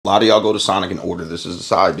lot of y'all go to Sonic and order this as a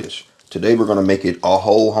side dish. Today we're gonna make it a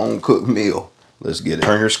whole home cooked meal. Let's get it.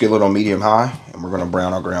 Turn your skillet on medium high and we're gonna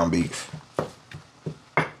brown our ground beef.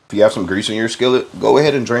 If you have some grease in your skillet, go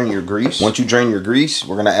ahead and drain your grease. Once you drain your grease,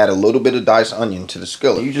 we're gonna add a little bit of diced onion to the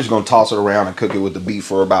skillet. You're just gonna toss it around and cook it with the beef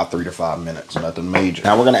for about 3 to 5 minutes, nothing major.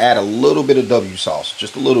 Now we're gonna add a little bit of W sauce,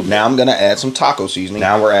 just a little bit. Now I'm gonna add some taco seasoning.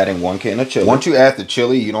 Now we're adding 1 can of chili. Once you add the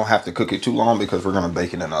chili, you don't have to cook it too long because we're gonna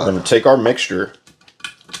bake it in the oven. We're gonna take our mixture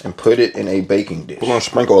and put it in a baking dish. We're gonna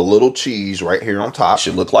sprinkle a little cheese right here on top. It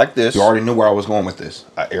should look like this. You already knew where I was going with this.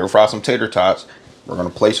 I air fry some tater tots. We're gonna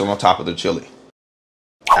place on top of the chili.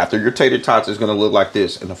 After your tater tots is gonna look like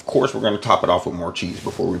this. And of course, we're gonna top it off with more cheese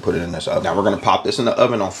before we put it in this oven. Now we're gonna pop this in the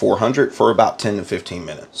oven on 400 for about 10 to 15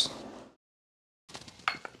 minutes.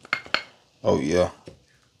 Oh yeah.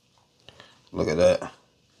 Look at that.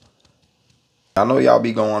 I know y'all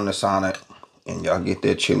be going to Sonic and y'all get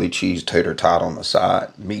that chili cheese tater tot on the side.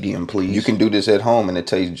 Medium, please. You can do this at home and it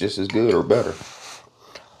tastes just as good or better.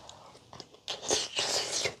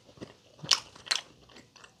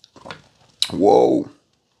 Whoa.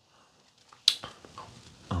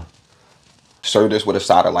 Serve this with a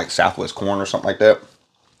side of like Southwest corn or something like that.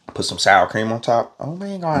 Put some sour cream on top. Oh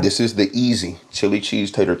my God. This is the easy chili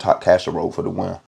cheese tater tot casserole for the win.